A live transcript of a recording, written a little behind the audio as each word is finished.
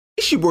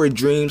It's your boy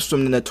Dreams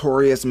from the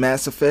notorious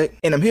Mass Effect,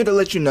 and I'm here to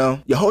let you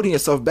know you're holding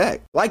yourself back.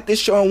 Like this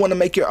show and want to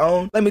make your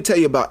own? Let me tell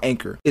you about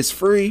Anchor. It's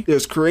free.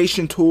 There's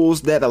creation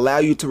tools that allow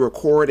you to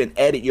record and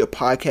edit your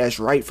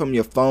podcast right from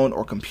your phone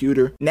or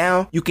computer.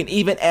 Now, you can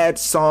even add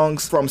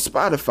songs from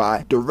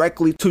Spotify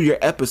directly to your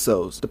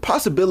episodes. The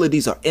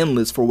possibilities are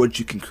endless for what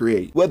you can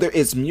create. Whether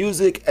it's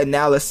music,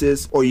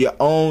 analysis, or your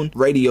own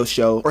radio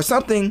show, or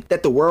something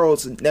that the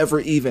world's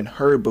never even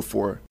heard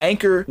before,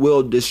 Anchor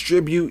will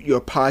distribute your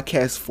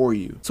podcast for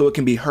you, so it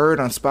can be heard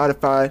on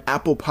Spotify,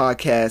 Apple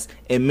Podcasts,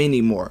 and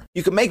many more.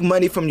 You can make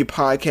money from your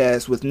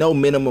podcast with no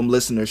minimum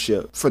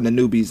listenership for the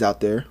newbies out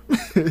there.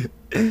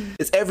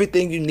 It's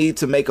everything you need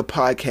to make a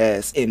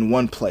podcast in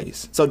one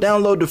place. So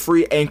download the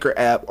free Anchor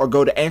app or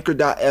go to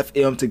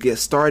anchor.fm to get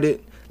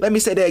started. Let me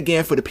say that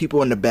again for the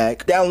people in the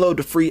back. Download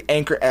the free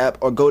Anchor app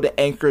or go to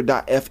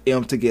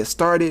anchor.fm to get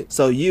started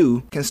so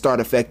you can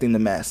start affecting the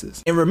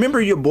masses. And remember,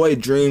 your boy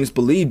Dreams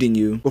believed in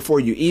you before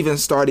you even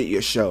started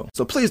your show.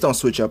 So please don't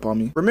switch up on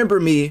me. Remember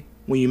me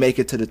when you make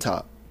it to the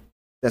top.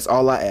 That's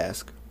all I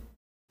ask.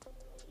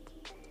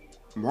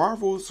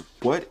 Marvel's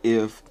What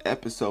If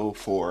Episode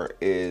 4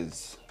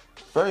 is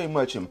very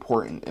much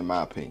important in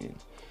my opinion.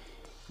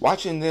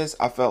 Watching this,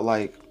 I felt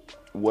like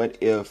What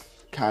If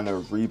kind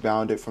of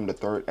rebounded from the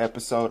third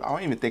episode. I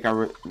don't even think I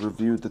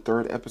reviewed the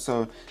third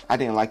episode. I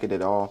didn't like it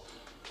at all.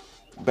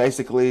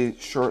 Basically,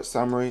 short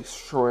spoiler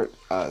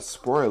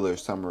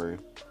summary.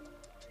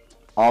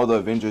 All the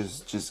Avengers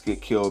just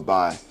get killed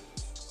by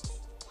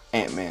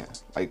Ant-Man.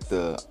 Like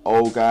the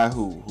old guy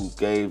who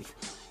gave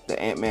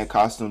the Ant-Man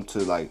costume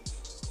to like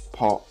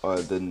Paul,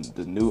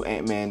 the new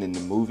Ant-Man in the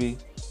movie.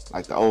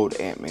 Like the old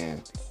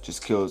Ant-Man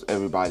just kills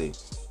everybody.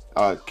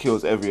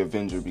 Kills every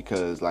Avenger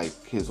because like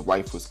his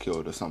wife was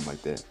killed or something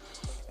like that.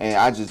 And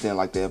I just didn't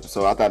like the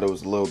episode. I thought it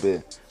was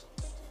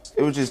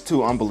it was just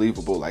too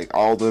unbelievable. Like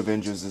all the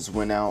Avengers just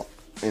went out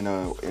in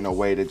a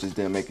way that just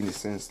didn't make any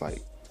sense.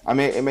 Like, I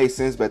mean, it made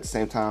sense, but at the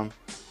same time,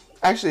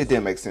 actually it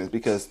didn't make sense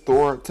because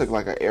Thor took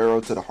like an arrow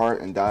to the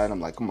heart and died.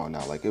 I'm like, come on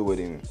now, like it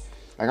wouldn't even,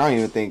 like I don't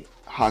even think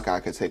Hawkeye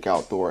could take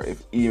out Thor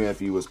even if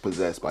he was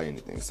possessed by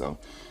anything. So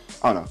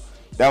I don't know.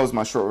 That was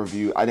my short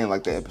review. I didn't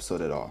like the episode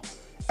at all.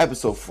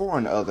 Episode 4,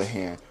 on the other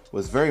hand,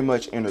 was very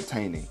much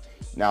entertaining.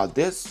 Now,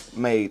 this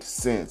made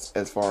sense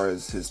as far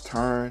as his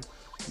turn,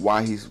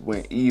 why he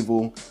went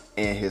evil,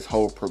 and his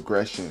whole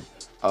progression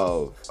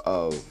of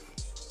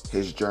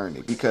his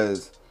journey.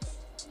 Because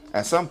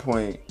at some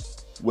point,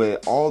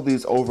 with all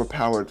these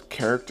overpowered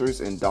characters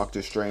in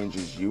Doctor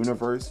Strange's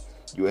universe,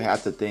 you would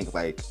have to think,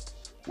 like,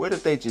 what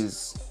if they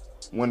just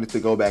wanted to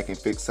go back and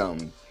fix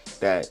something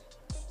that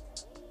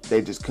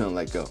they just couldn't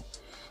let go?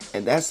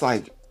 And that's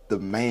like the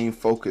main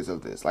focus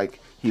of this. Like,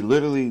 he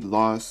literally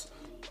lost,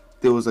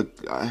 there was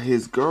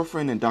his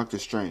girlfriend in Doctor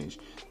Strange,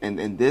 and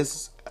in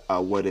this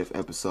What If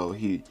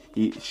episode,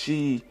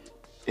 she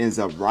ends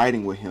up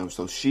riding with him,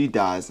 so she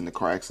dies in the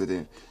car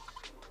accident,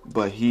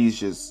 but he's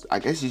just, I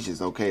guess he's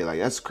just okay. Like,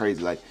 that's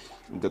crazy. Like,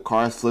 the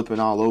car's flipping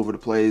all over the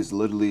place,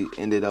 literally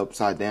ended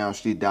upside down,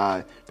 she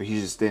died, but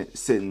he's just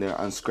sitting there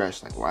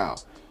unscratched. Like, wow,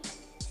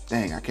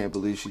 dang, I can't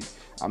believe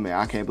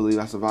I can't believe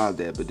I survived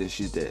that, but then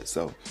she's dead.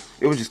 So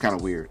it was just kind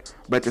of weird.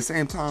 But at the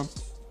same time,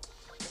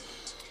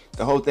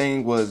 the whole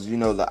thing was,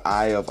 the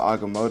Eye of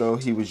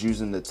Agamotto. He was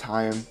using the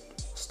time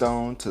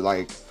stone to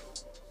like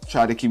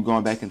try to keep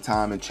going back in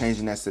time and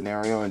changing that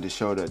scenario, and to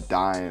show the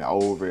dying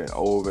over and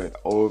over and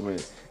over.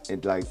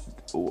 And like,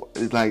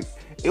 it's like,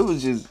 it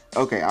was just,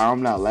 okay,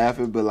 I'm not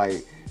laughing, but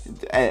like,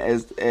 at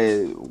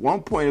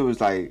one point it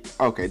was like,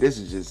 okay, this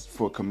is just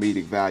for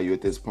comedic value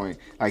at this point.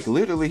 Like,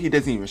 literally, he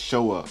doesn't even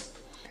show up.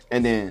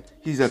 And then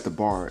he's at the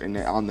bar, and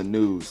then on the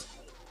news,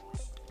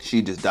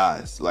 she just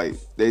dies. Like,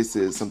 they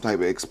said some type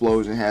of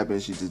explosion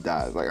happened, she just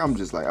dies. Like, I'm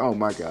just like, oh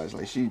my gosh,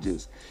 like she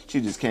just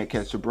can't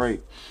catch a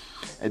break.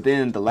 And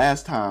then the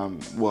last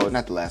time, well,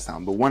 not the last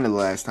time, but one of the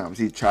last times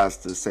he tries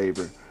to save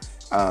her,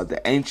 the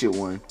Ancient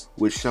One,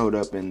 which showed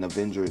up in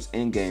Avengers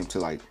Endgame to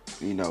like,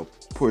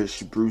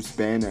 push Bruce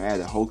Banner out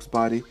of Hulk's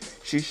body.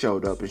 She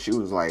showed up and she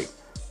was like,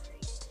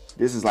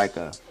 this is like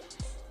a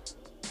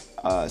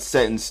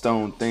set in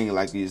stone thing,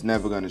 like he's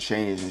never going to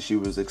change. And she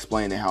was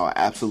explaining how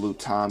absolute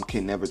time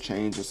can never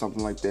change or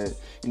something like that.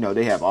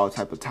 They have all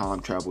type of time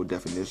travel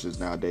definitions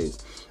nowadays.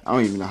 I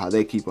don't even know how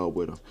they keep up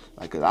with them.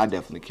 Like, 'cause I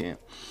definitely can't.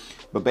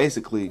 But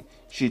basically,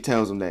 she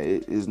tells him that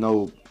it is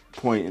no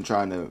point in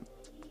trying to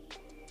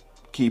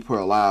keep her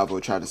alive or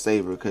try to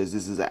save her, because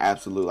this is an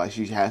absolute, like,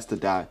 she has to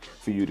die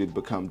for you to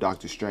become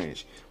Doctor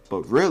Strange.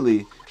 But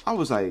really, I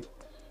was like,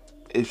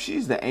 if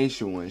she's the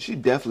Ancient One, she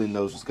definitely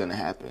knows what's going to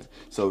happen.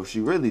 So if she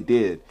really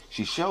did,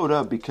 she showed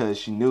up because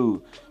she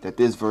knew that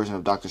this version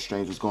of Doctor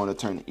Strange was going to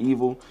turn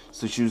evil.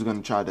 So she was going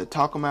to try to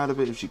talk him out of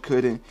it. If she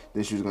couldn't,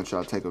 then she was going to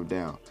try to take him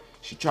down.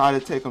 She tried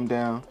to take him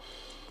down,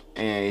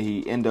 and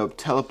he ended up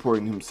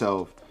teleporting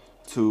himself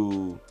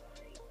to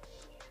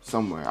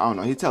somewhere. I don't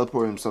know. He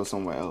teleported himself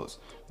somewhere else.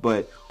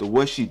 But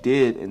what she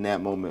did in that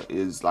moment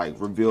is like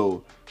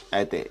revealed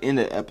at the end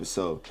of the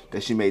episode,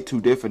 that she made 2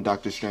 different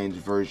Doctor Strange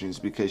versions,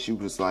 because she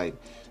was like,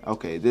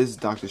 okay, this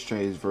Doctor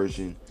Strange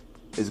version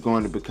is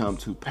going to become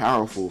too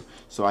powerful,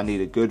 so I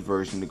need a good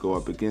version to go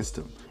up against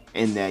him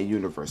in that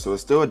universe. So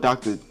it's still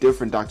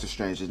different Doctor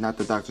Strange. It's not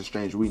the Doctor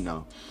Strange we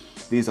know.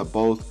 These are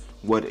both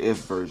what if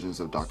versions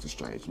of Doctor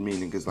Strange,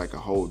 meaning it's like a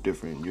whole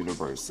different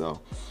universe.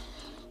 So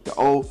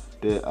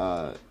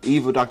the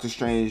evil Doctor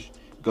Strange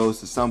goes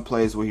to some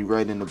place where he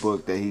read in the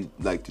book that he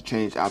like to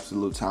change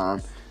absolute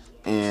time,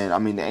 and I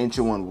mean the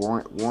Ancient One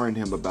warned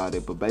him about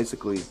it, but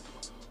basically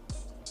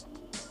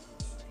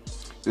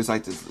there's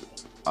like this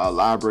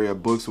library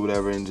of books or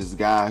whatever, and this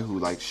guy who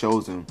like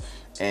shows him,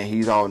 and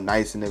he's all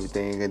nice and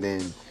everything, and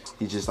then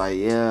he's just like,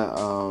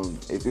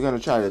 if you're gonna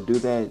try to do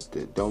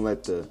that, don't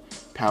let the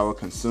power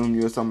consume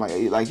you or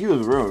something like he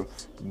was a real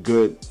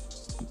good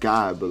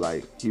guy, but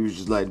like he was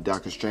just letting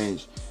Doctor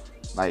Strange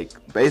like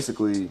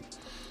basically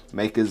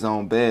make his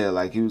own bed.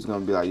 Like he was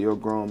gonna be like, you're a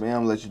grown man, I'm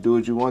gonna let you do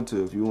what you want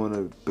to. If you want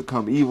to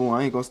become evil,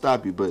 I ain't gonna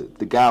stop you. But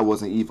the guy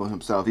wasn't evil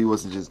himself. He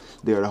wasn't just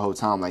there the whole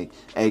time like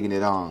egging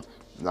it on,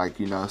 like,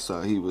 you know.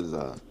 So he was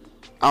I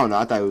don't know,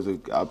 I thought it was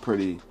a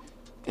pretty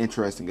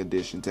interesting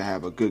addition to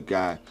have a good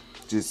guy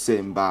just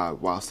sitting by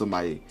while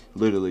somebody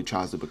literally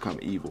tries to become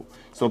evil.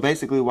 So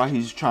basically while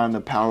he's trying to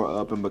power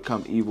up and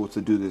become evil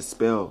to do this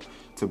spell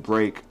to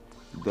break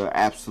the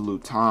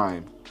absolute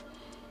time,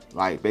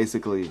 like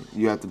basically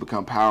you have to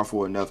become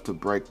powerful enough to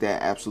break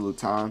that absolute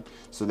time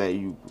so that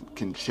you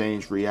can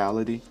change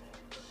reality.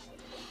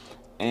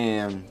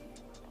 And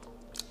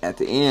at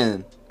the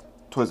end,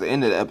 towards the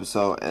end of the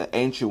episode, an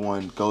Ancient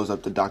One goes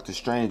up to Doctor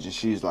Strange and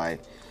she's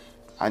like,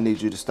 I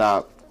need you to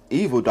stop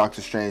evil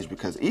Doctor Strange,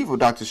 because evil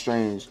Doctor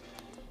Strange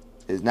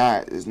is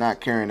not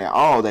caring at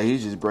all that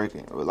he's just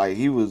breaking. Like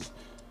he was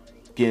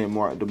getting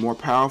the more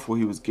powerful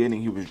he was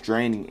getting, he was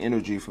draining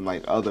energy from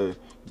like other,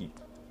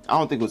 I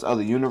don't think it was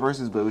other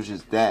universes, but it was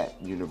just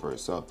that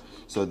universe.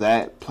 So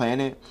that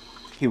planet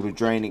he was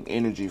draining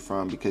energy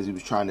from because he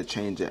was trying to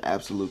change the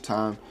absolute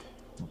time.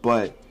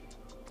 But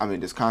I mean,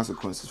 there's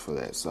consequences for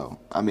that. So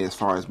I mean, as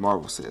far as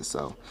Marvel says.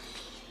 So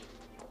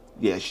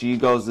yeah, she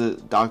goes to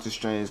Doctor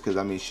Strange because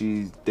I mean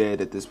she's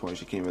dead at this point.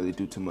 She can't really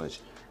do too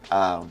much.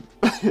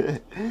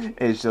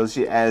 And so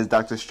she asked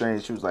Doctor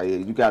Strange. She was like, "Yeah,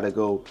 you gotta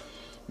go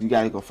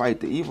fight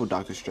the evil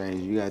Doctor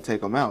Strange. You gotta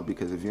take him out,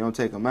 because if you don't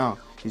take him out,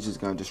 he's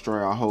just gonna destroy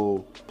our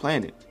whole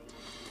planet."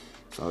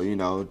 So you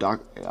know,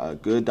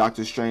 good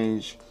Doctor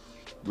Strange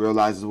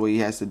realizes what he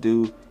has to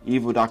do.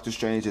 Evil Doctor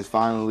Strange has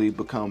finally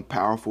become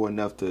powerful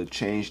enough to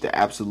change the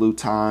absolute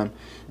time,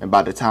 and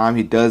by the time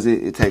he does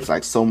it, it takes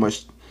like so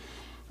much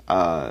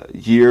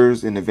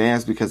years in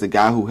advance, because the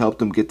guy who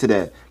helped him get to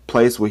that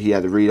place where he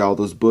had to read all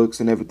those books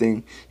and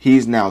everything,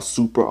 he's now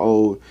super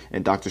old,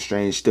 and Doctor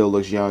Strange still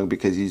looks young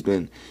because he's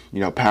been, you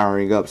know,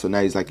 powering up. So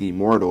now he's like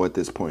immortal at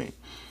this point.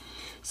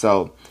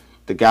 So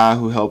the guy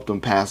who helped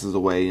him passes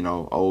away. You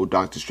know, old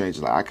Doctor Strange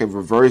is like, I can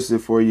reverse it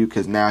for you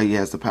because now he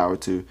has the power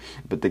to.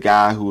 But the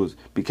guy who was,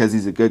 because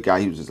he's a good guy,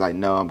 he was just like,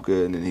 no, I'm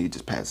good, and then he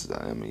just passes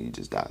out. I mean, he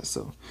just dies.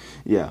 So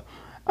yeah.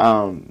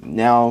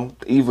 Now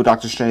evil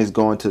Doctor Strange is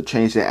going to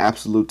change the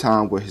absolute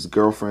time where his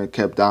girlfriend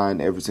kept dying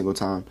every single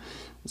time.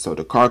 So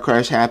the car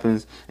crash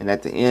happens, and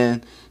at the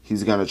end,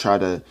 he's gonna try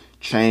to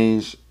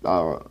change.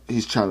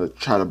 He's trying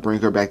to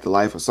bring her back to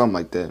life or something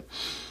like that.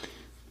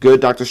 Good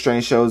Doctor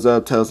Strange shows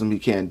up, tells him he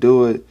can't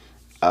do it.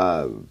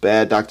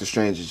 Bad Doctor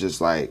Strange is just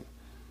like,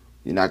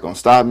 you're not gonna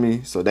stop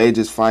me. So they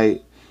just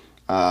fight.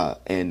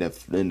 And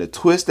the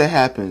twist that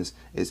happens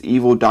is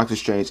evil Doctor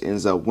Strange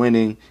ends up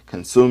winning,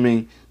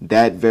 consuming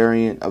that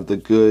variant of the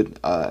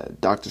good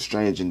Doctor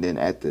Strange, and then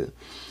at the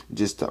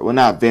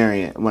not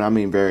variant. When I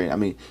mean variant, I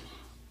mean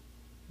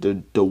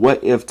the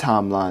what if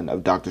timeline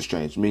of Doctor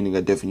Strange, meaning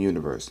a different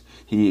universe.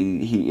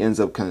 He ends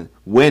up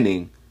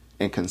winning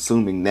and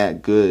consuming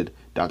that good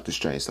Doctor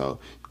Strange. So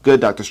good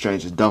Doctor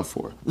Strange is done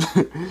for.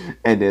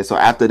 And then so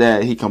after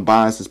that, he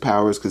combines his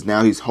powers because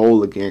now he's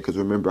whole again. Because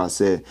remember I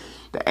said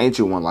the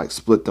Ancient One like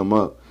split them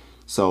up.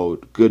 So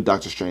good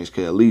Doctor Strange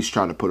could at least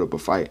try to put up a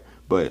fight.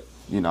 But,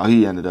 you know,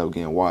 he ended up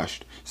getting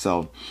washed.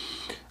 So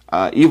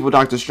evil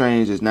Doctor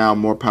Strange is now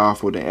more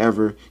powerful than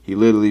ever. He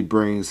literally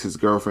brings his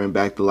girlfriend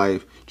back to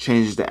life,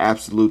 changes the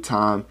absolute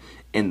time,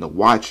 and the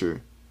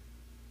Watcher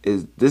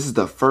this is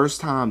the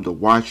first time the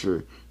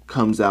Watcher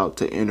comes out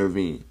to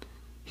intervene.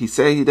 He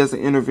said he doesn't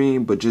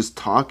intervene, but just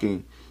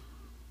talking,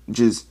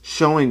 just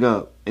showing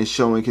up and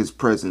showing his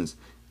presence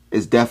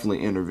is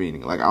definitely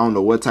intervening. Like, I don't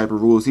know what type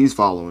of rules he's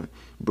following,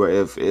 but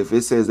if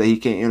it says that he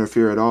can't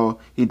interfere at all,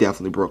 he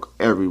definitely broke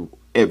every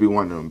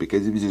one of them,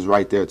 because he was just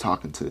right there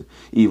talking to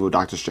evil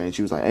Doctor Strange.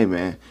 He was like, hey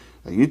man,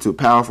 like, you too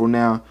powerful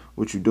now.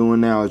 What you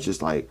doing now is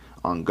just like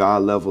on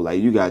God level.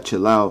 Like, you gotta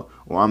chill out,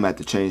 or I'm gonna have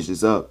to change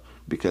this up,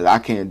 because I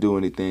can't do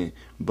anything.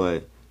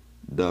 But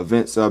the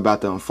events are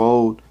about to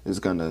unfold.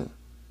 It's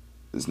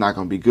not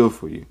gonna be good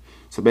for you.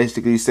 So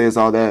basically, he says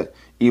all that.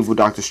 Evil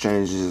Doctor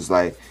Strange is just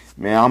like,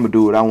 man, I'm gonna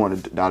do what I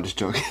want to do. I'm just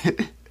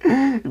joking.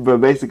 But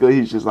basically,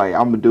 he's just like,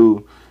 I'm gonna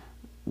do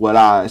what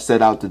I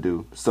set out to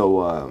do.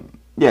 So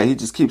yeah, he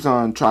just keeps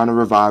on trying to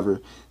revive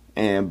her,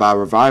 and by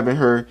reviving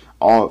her,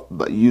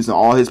 using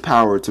all his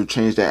power to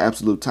change that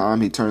absolute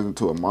time, he turns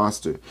into a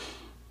monster.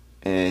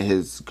 and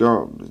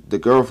the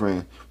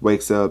girlfriend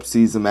wakes up,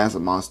 sees him as a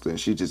monster, and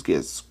she just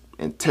gets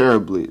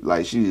terribly,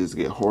 like, she just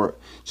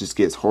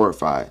gets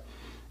horrified.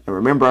 And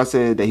remember I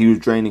said that he was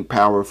draining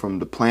power from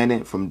the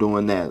planet from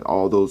doing that,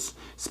 all those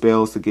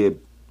spells to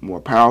get more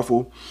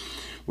powerful.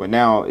 Well,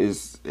 now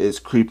is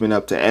creeping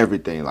up to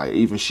everything. Like,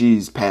 even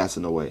she's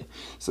passing away.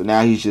 So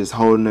now he's just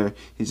holding her.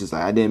 He's just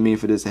like, I didn't mean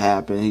for this to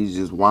happen. He's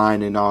just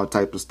whining, all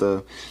type of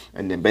stuff.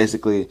 And then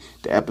basically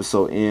the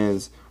episode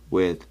ends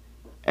with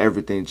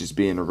everything just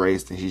being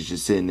erased, and he's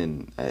just sitting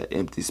in an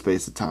empty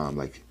space of time.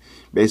 Like,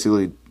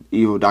 basically,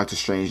 evil Doctor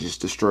Strange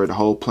just destroyed the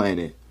whole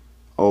planet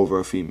over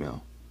a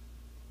female.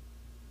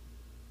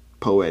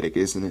 Poetic,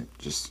 isn't it?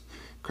 Just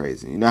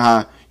crazy. You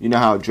know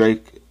how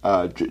Drake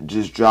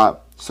just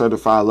dropped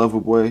Certified Lover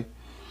Boy,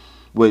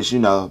 which, you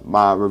know,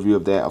 my review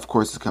of that, of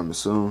course, is coming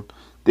soon.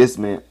 This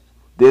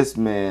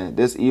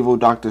evil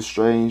Doctor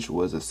Strange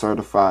was a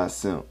certified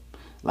simp.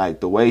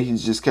 Like, the way he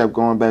just kept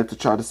going back to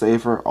try to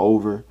save her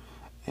over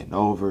and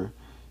over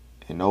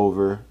and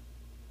over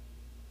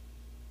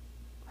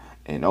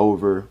and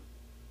over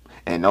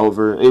and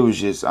over. It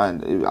was just,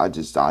 I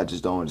just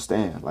don't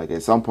understand. Like,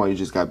 at some point, you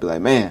just gotta be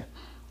like, man,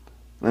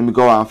 let me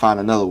go out and find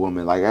another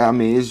woman. Like, I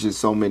mean, it's just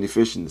so many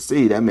fish in the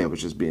sea. That man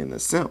was just being a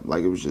simp.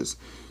 Like, he was just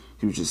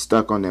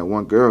stuck on that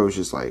one girl. It was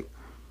just like,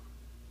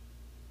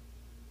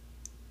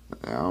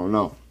 I don't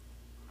know,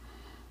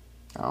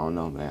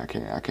 man.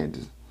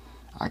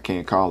 I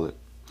can't call it.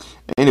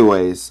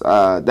 Anyways,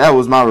 that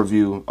was my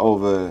review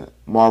over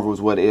Marvel's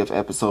What If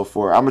episode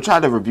 4. I'm gonna try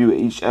to review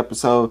each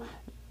episode,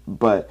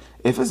 but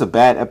if it's a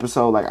bad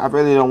episode, like, I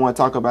really don't want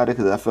to talk about it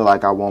because I feel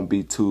like I won't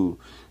be too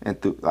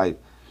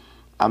like,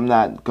 I'm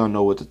not gonna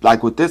know what to,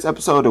 like, with this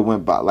episode. It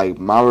went by, like,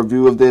 my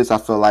review of this, I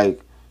feel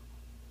like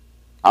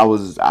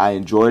I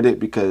enjoyed it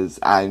because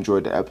I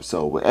enjoyed the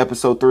episode. With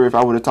episode 3, if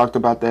I would have talked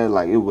about that,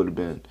 like, it would have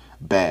been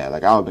bad.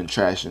 Like, I would have been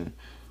trashing.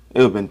 It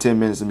would have been 10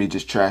 minutes of me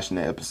just trashing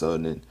the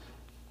episode, and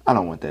I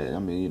don't want that. I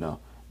mean, you know,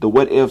 the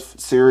What If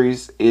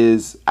series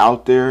is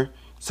out there,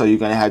 so you're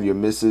gonna have your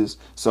misses.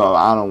 So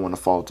I don't want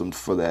to fault them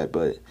for that,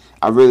 but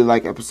I really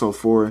like episode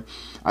 4.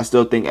 I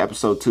still think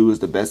episode 2 is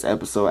the best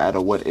episode out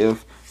of What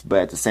If, but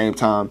at the same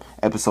time,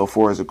 episode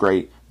 4 is a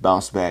great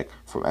bounce back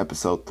from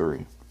episode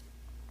 3.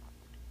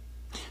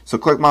 So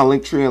click my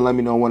link tree and let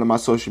me know on one of my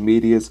social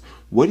medias.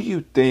 What do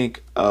you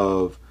think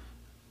of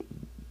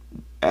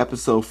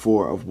episode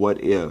 4 of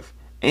What If?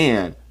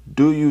 And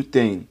do you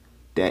think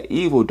that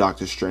evil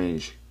Doctor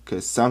Strange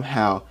could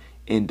somehow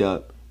end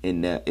up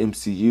in the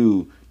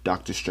MCU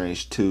Doctor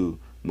Strange 2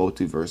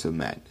 Multiverse of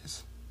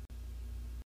Madness?